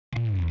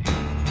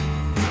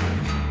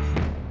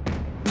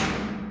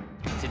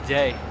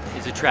Today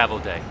is a travel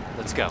day.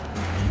 Let's go.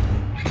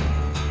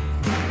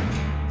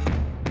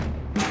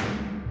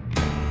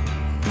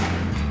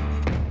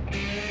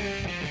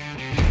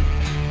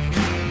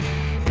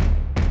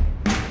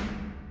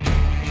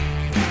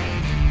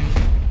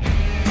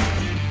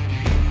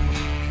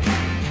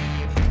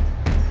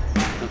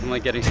 Nothing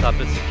like getting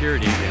stopped at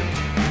security again.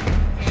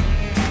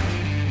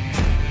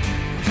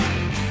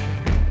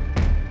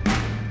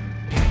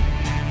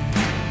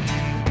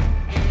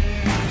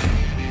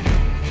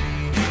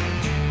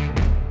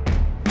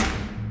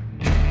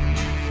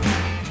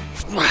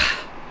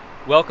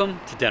 Welcome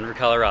to Denver,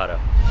 Colorado.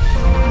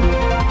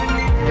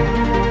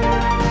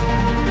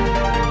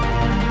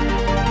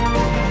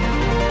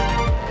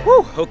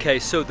 Woo! Okay,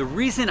 so the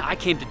reason I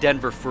came to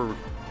Denver for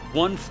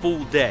one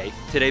full day,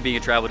 today being a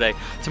travel day,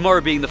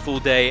 tomorrow being the full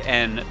day,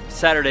 and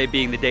Saturday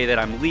being the day that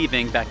I'm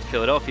leaving back to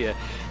Philadelphia,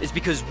 is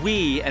because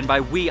we, and by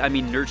we I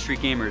mean N3rd Street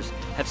Gamers,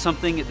 have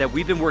something that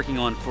we've been working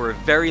on for a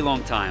very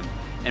long time,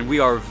 and we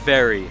are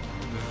very,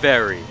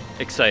 very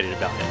excited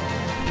about it.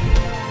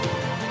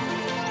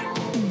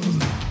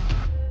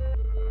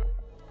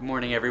 Good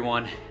morning,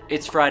 everyone.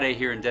 It's Friday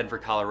here in Denver,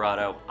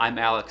 Colorado. I'm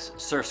Alex,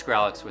 Surf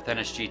Scralex with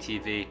NSG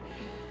TV.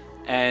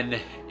 And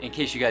in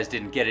case you guys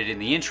didn't get it in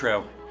the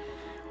intro,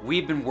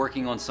 we've been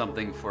working on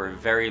something for a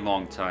very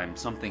long time,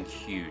 something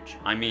huge.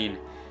 I mean,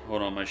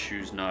 hold on, my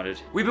shoe's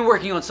knotted. We've been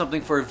working on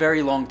something for a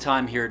very long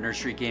time here at N3rd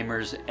Street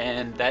Gamers,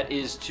 and that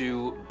is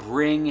to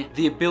bring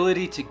the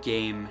ability to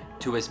game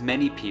to as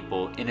many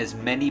people in as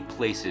many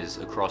places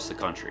across the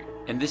country.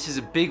 And this is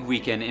a big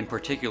weekend in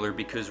particular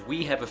because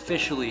we have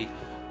officially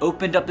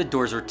opened up the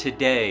doors, or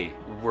today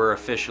we're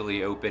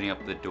officially opening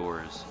up the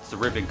doors. It's the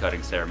ribbon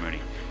cutting ceremony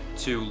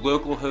to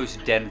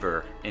Localhost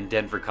Denver in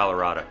Denver,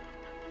 Colorado.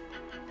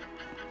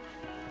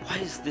 Why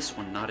is this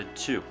one knotted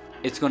too?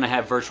 It's gonna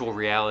have virtual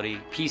reality,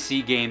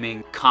 PC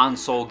gaming,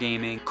 console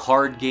gaming,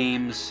 card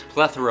games,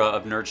 plethora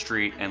of N3rd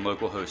Street and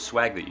Localhost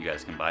swag that you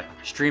guys can buy,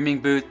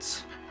 streaming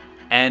booths,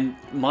 and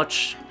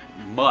much,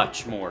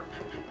 much more.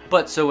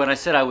 But so when I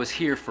said I was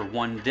here for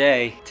one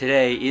day,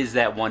 today is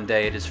that one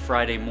day. It is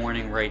Friday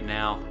morning right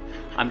now.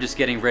 I'm just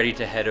getting ready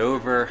to head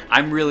over.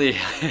 I'm really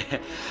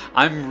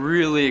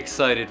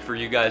excited for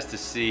you guys to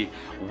see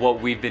what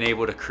we've been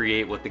able to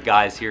create, what the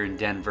guys here in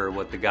Denver,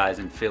 what the guys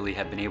in Philly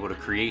have been able to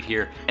create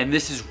here. And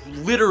this is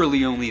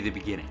literally only the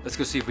beginning. Let's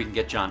go see if we can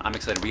get John. I'm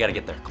excited, we gotta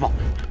get there, come on.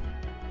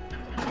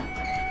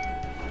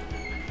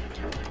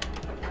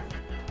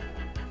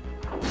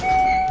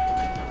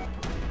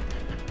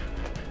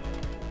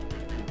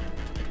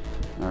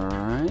 All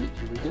right,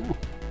 here we go.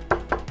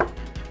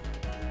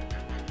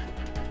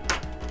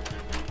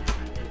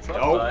 What's up,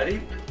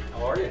 buddy?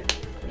 How are you?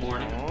 Good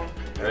morning.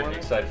 Ready,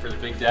 excited for the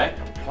big day?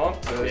 I'm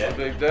pumped. Today's the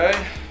big day.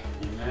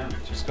 Yeah.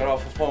 Just got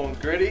off the phone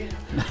with Gritty.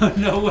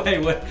 No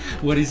way.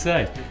 What'd he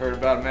say? He heard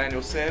about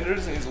Emmanuel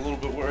Sanders and he's a little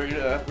bit worried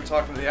we're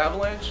talking to the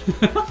Avalanche.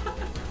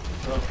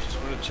 So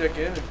just wanted to check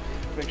in and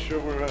make sure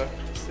we're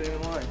staying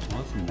in line.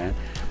 Awesome, man.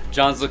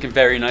 John's looking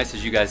very nice,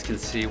 as you guys can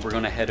see. We're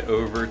gonna head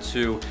over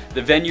to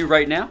the venue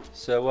right now.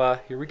 So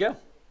here we go.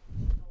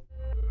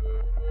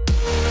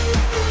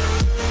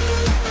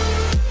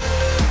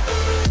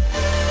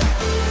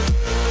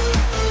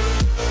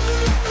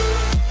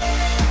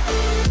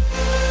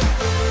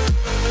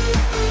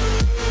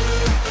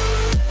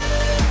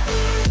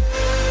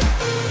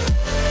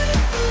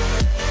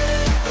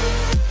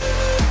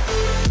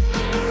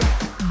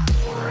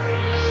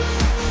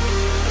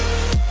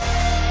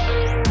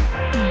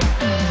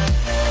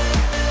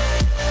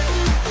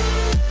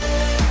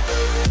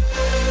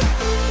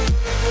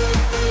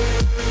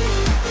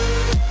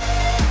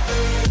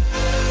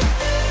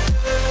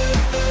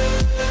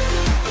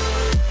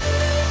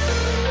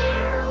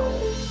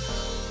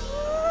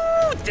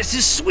 This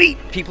is sweet!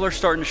 People are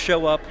starting to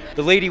show up.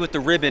 The lady with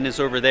the ribbon is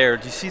over there.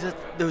 Do you see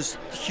those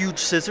huge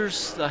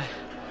scissors? I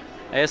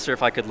asked her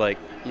if I could,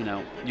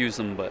 use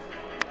them, but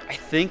I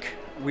think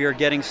we are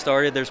getting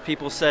started. There's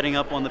people setting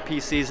up on the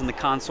PCs and the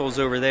consoles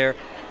over there.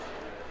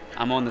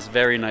 I'm on this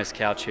very nice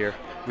couch here.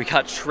 We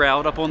got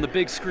Shroud up on the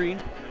big screen.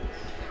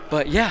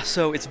 But yeah,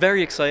 so it's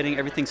very exciting.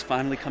 Everything's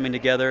finally coming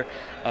together.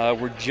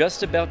 We're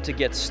just about to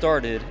get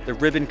started. The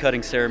ribbon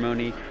cutting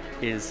ceremony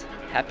is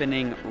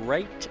happening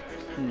right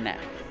now.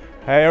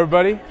 Hey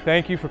everybody,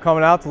 thank you for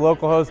coming out to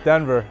Localhost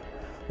Denver.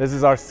 This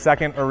is our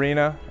second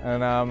arena,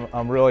 and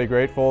I'm really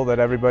grateful that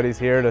everybody's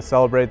here to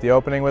celebrate the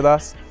opening with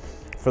us.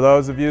 For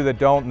those of you that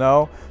don't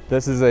know,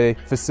 this is a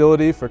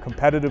facility for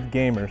competitive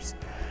gamers.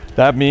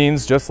 That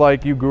means just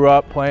like you grew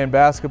up playing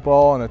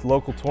basketball in a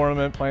local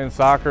tournament, playing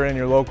soccer in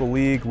your local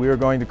league, we are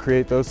going to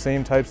create those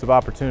same types of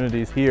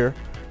opportunities here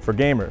for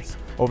gamers.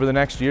 Over the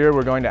next year,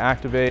 we're going to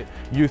activate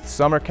youth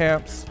summer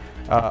camps,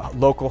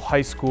 local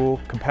high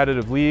school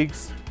competitive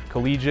leagues,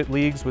 collegiate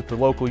leagues with the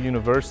local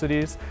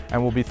universities, and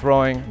we'll be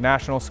throwing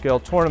national scale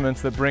tournaments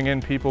that bring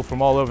in people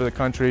from all over the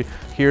country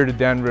here to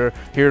Denver,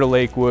 here to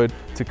Lakewood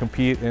to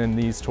compete in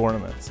these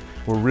tournaments.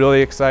 We're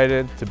really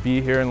excited to be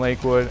here in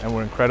Lakewood, and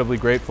we're incredibly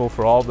grateful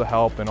for all the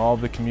help and all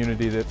the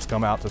community that's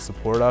come out to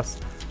support us.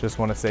 Just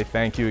want to say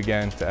thank you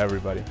again to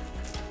everybody.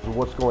 and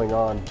what's going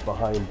on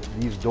behind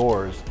these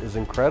doors is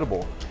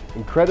incredible,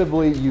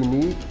 incredibly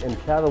unique and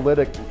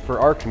catalytic for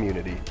our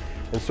community.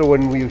 And so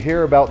when we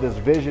hear about this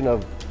vision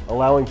of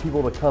allowing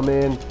people to come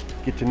in,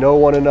 get to know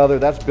one another,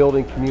 that's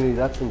building community,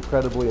 that's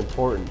incredibly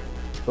important.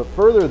 But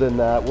further than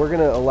that, we're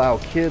gonna allow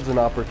kids an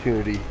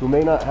opportunity who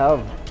may not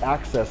have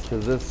access to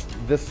this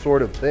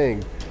sort of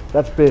thing.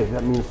 That's big,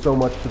 that means so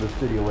much to the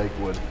city of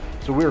Lakewood.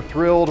 So we're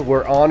thrilled,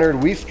 we're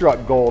honored. We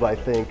struck gold, I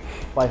think,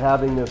 by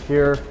having this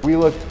here. We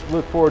look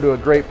forward to a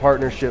great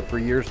partnership for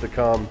years to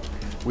come.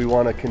 We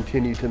want to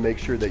continue to make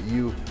sure that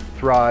you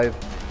thrive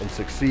and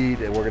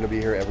succeed, and we're going to be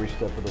here every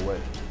step of the way.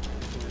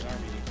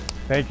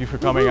 Thank you for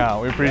coming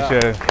out. We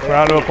appreciate it.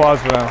 Round of applause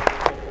for them.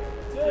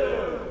 2,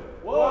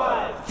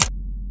 1.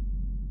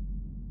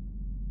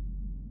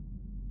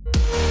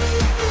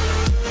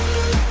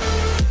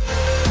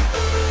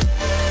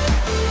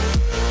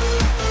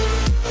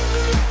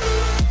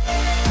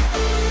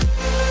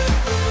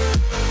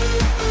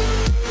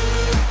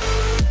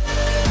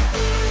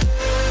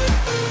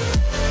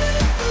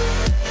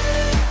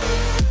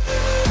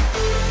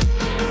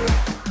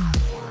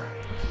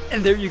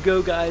 And there you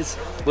go, guys.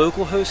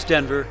 Localhost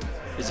Denver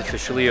is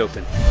officially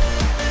open.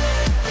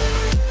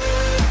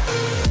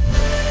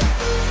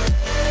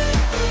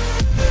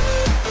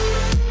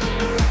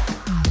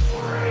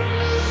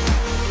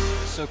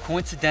 So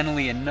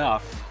coincidentally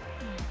enough,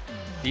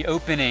 the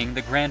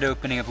grand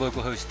opening of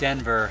Localhost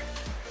Denver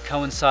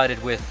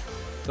coincided with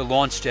the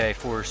launch day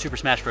for Super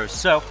Smash Bros.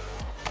 So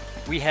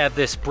we have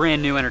this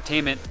brand new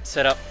entertainment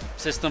setup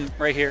system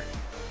right here.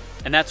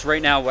 And that's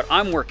right now what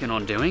I'm working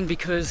on doing,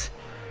 because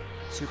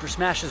Super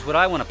Smash is what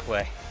I want to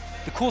play.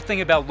 The cool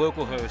thing about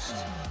Localhost,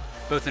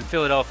 both in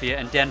Philadelphia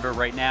and Denver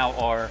right now,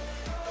 are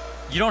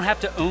you don't have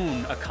to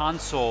own a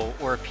console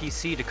or a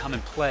PC to come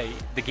and play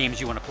the games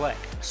you want to play.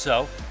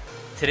 So,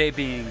 today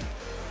being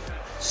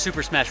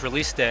Super Smash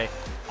release day,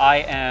 I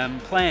am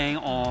playing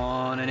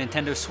on a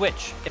Nintendo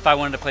Switch. If I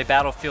wanted to play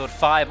Battlefield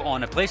 5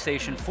 on a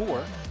PlayStation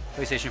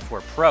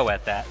 4 Pro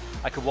at that,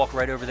 I could walk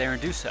right over there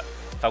and do so.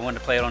 If I wanted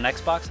to play it on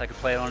Xbox, I could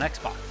play it on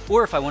Xbox.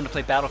 Or if I wanted to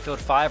play Battlefield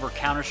 5 or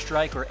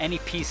Counter-Strike or any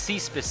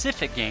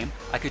PC-specific game,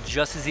 I could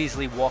just as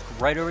easily walk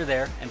right over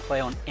there and play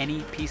on any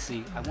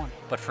PC I want.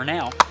 But for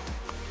now,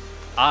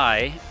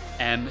 I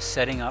am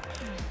setting up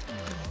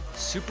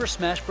Super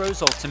Smash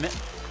Bros. Ultimate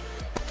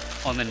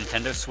on the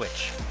Nintendo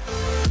Switch.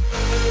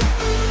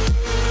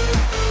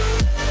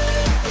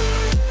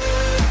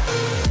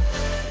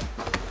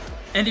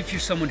 And if you're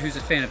someone who's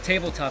a fan of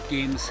tabletop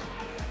games,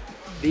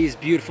 these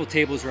beautiful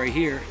tables right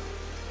here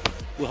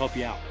will help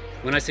you out.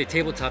 When I say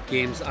tabletop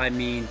games, I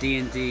mean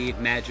D&D,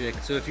 Magic.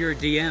 So if you're a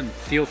DM,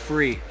 feel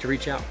free to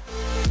reach out.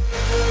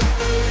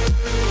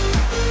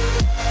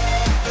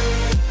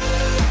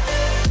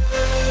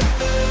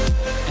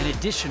 And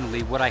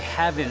additionally, what I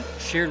haven't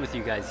shared with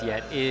you guys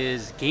yet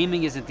is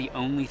gaming isn't the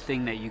only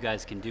thing that you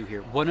guys can do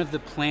here. One of the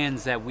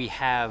plans that we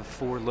have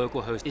for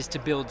Localhost is to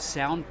build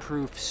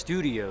soundproof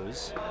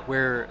studios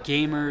where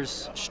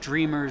gamers,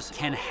 streamers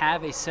can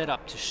have a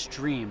setup to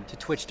stream to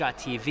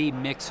twitch.tv,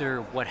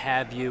 Mixer, what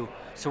have you.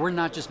 So we're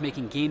not just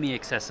making gaming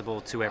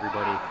accessible to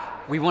everybody.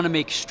 We want to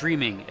make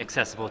streaming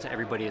accessible to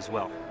everybody as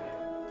well.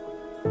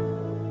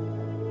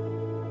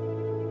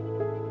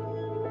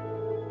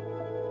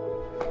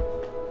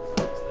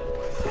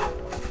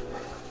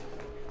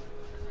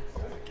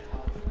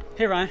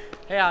 Hey Ryan.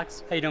 Hey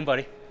Alex. How you doing,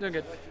 buddy? Doing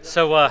good.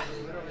 So,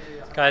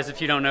 guys,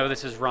 if you don't know,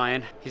 this is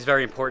Ryan. He's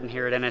very important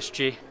here at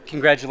NSG.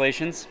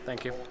 Congratulations.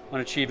 Thank you. On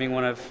achieving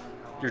one of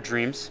your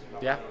dreams.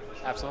 Yeah,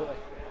 absolutely.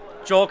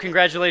 Joel,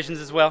 congratulations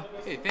as well.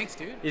 Hey, thanks,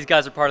 dude. These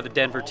guys are part of the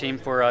Denver team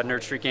for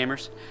N3rd Street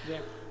Gamers.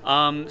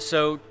 Yeah.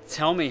 So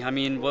tell me, I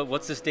mean,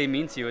 what's this day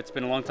mean to you? It's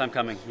been a long time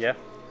coming, yeah?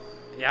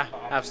 Yeah,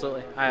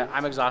 absolutely.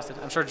 I'm exhausted.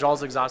 I'm sure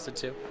Joel's exhausted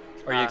too.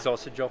 Are you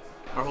exhausted, Joel?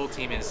 Our whole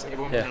team is.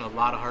 Everyone's done a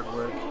lot of hard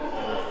work.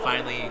 We're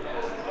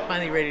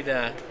finally ready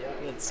to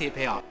see it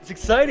pay off. It's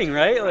exciting,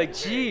 right? Like,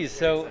 geez.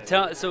 So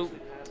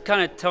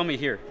kind of tell me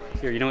here.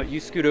 Here, you know what? You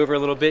scoot over a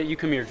little bit. You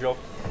come here, Joel.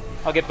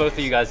 I'll get both of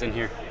you guys in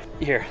here.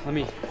 Here, let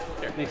me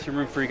make some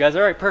room for you guys.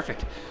 All right,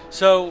 perfect.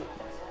 So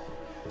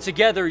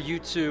together, you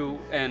two,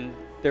 and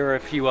there are a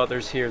few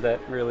others here that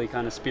really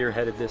kind of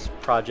spearheaded this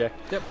project.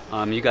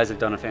 Yep. You guys have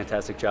done a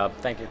fantastic job.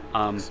 Thank you.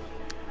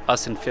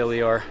 Us in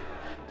Philly are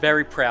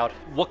very proud.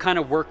 What kind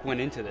of work went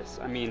into this?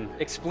 I mean,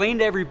 explain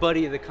to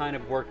everybody the kind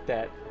of work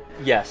that,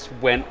 yes,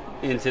 went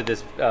into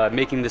this,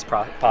 making this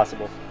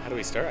possible. How do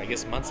we start? I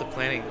guess months of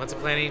planning,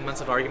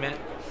 months of argument.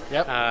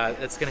 Yep.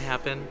 That's going to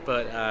happen,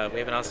 but we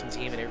have an awesome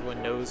team and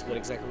everyone knows what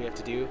exactly we have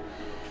to do.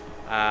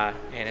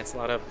 And it's a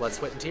lot of blood,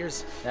 sweat, and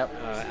tears. Yep.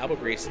 Elbow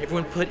grease.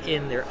 Everyone put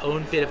in their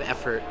own bit of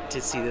effort to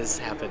see this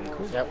happen.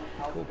 Cool. Yep.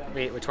 Cool.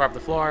 We tore up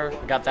the floor.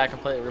 We got that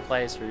completely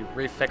replaced. We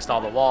refixed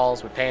all the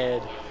walls. We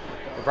painted.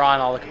 We brought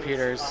in all the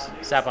computers.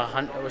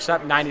 We're set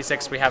up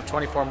 96. We have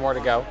 24 more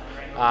to go.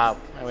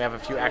 And we have a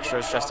few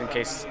extras just in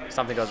case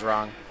something goes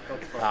wrong.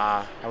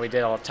 And we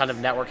did a ton of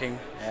networking,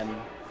 and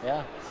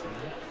yeah.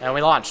 And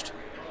we launched.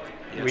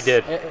 Yes. We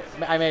did.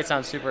 I made it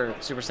sound super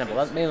simple.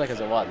 That's mainly because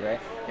it was, right?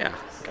 Yeah.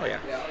 Oh yeah.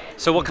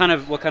 So what kind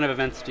of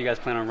events do you guys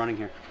plan on running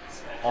here?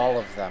 All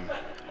of them.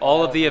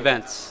 All of the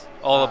events,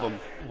 all of them.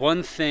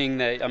 One thing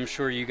that I'm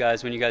sure you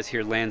guys, when you guys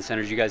hear LAN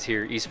centers, you guys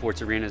hear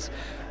esports arenas,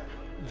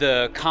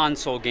 the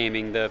console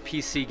gaming, the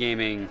PC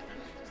gaming,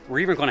 we're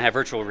even going to have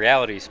virtual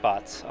reality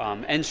spots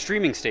and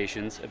streaming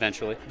stations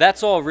eventually.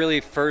 That's all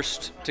really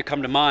first to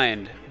come to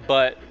mind.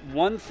 But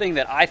one thing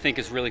that I think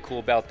is really cool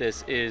about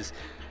this is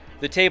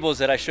the tables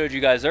that I showed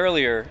you guys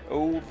earlier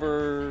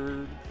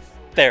over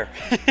there.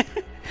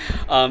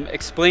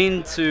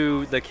 Explain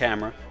to the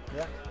camera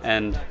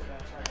and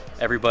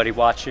everybody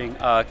watching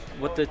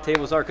what the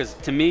tables are, because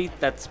to me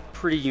that's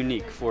pretty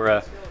unique for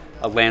a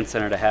LAN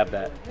center to have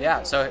that.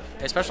 Yeah, so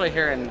especially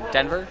here in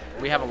Denver,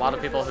 we have a lot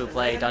of people who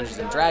play Dungeons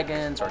and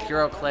Dragons or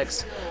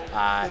HeroClix,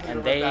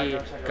 and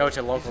they go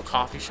to local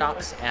coffee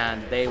shops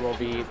and they'll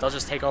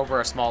just take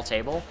over a small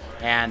table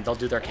and they'll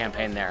do their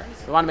campaign there.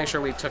 We want to make sure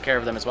we took care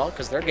of them as well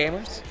because they're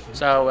gamers.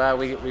 So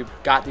we've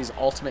got these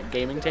ultimate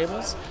gaming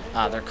tables.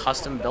 They're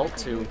custom built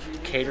to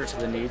cater to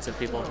the needs of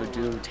people who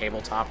do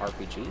tabletop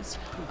RPGs,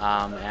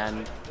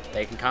 and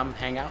they can come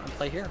hang out and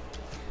play here.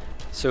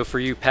 So for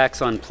you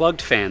PAX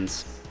Unplugged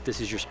fans, this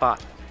is your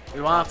spot.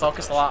 We want to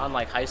focus a lot on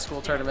like high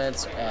school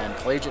tournaments and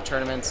collegiate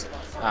tournaments.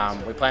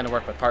 We plan to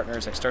work with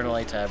partners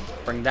externally to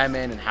bring them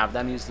in and have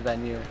them use the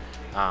venue.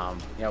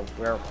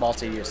 We're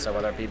multi-use, so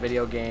whether it be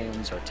video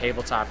games or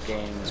tabletop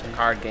games or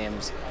card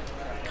games,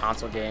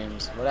 console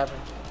games, whatever,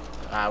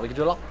 we can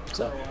do it all.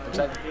 So I'm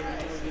excited.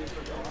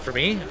 For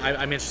me,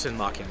 I'm interested in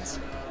lock-ins.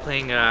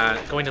 Playing,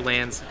 going to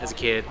LANs as a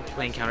kid,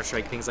 playing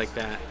Counter-Strike, things like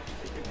that.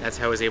 That's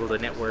how I was able to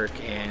network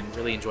and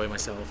really enjoy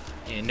myself.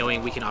 And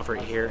knowing we can offer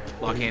it here,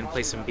 lock in,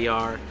 play some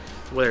VR,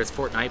 whether it's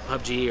Fortnite,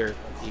 PUBG, or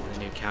even the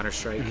new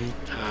Counter-Strike,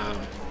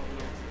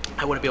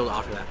 I want to be able to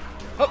offer that.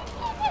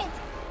 Oh.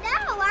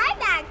 No, I'm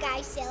that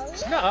guy, silly.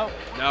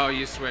 No,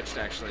 you switched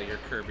actually. You're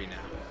Kirby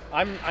now.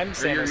 I'm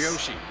Or you're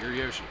Yoshi. You're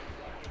Yoshi.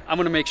 I'm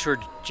going to make sure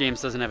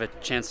James doesn't have a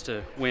chance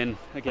to win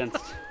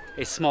against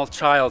a small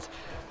child.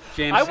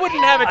 James, I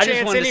wouldn't have a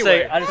chance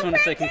anyway. I just want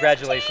to say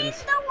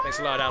congratulations. Thanks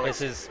a lot,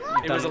 Alex. You've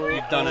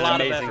done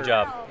an amazing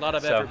job. A lot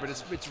of effort, but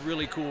it's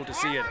really cool to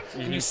see it.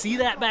 Can you see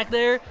that back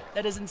there?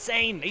 That is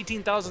insane.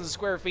 18,000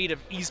 square feet of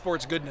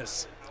esports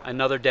goodness.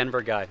 Another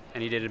Denver guy,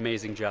 and he did an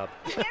amazing job.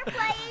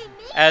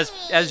 As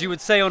you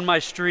would say on my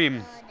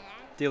stream,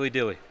 dilly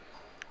dilly.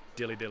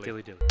 Dilly dilly.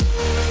 Dilly dilly.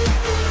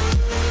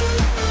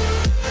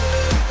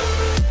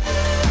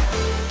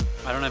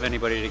 I don't have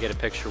anybody to get a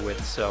picture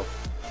with, so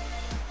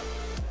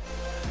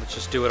let's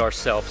just do it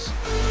ourselves.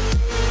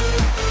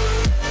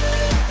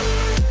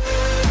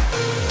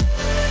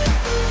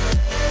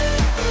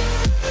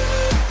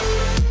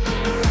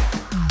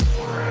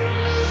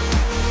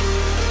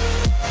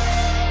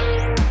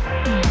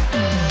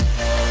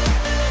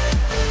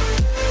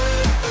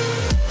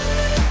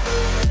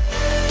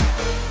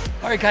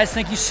 Alright guys,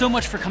 thank you so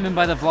much for coming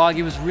by the vlog.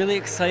 It was really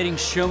exciting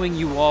showing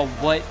you all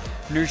what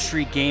N3rd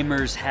Street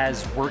Gamers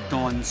has worked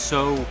on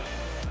so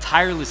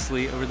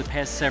tirelessly over the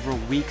past several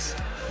weeks,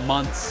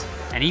 months,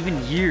 and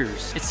even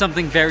years. It's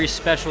something very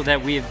special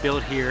that we have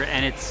built here,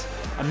 and it's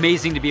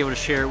amazing to be able to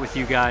share it with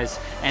you guys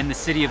and the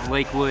city of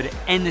Lakewood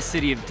and the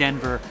city of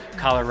Denver,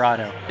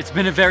 Colorado. It's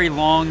been a very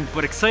long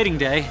but exciting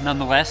day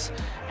nonetheless,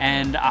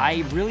 and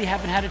I really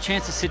haven't had a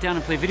chance to sit down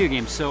and play video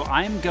games, so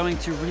I'm going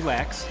to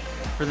relax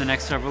for the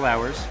next several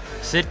hours,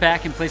 sit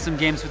back and play some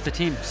games with the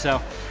team.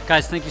 So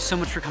guys, thank you so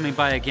much for coming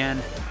by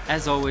again.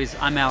 As always,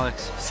 I'm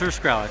Alex, Sir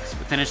Scralex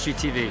with NSG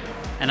TV,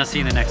 and I'll see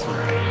you in the next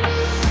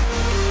one.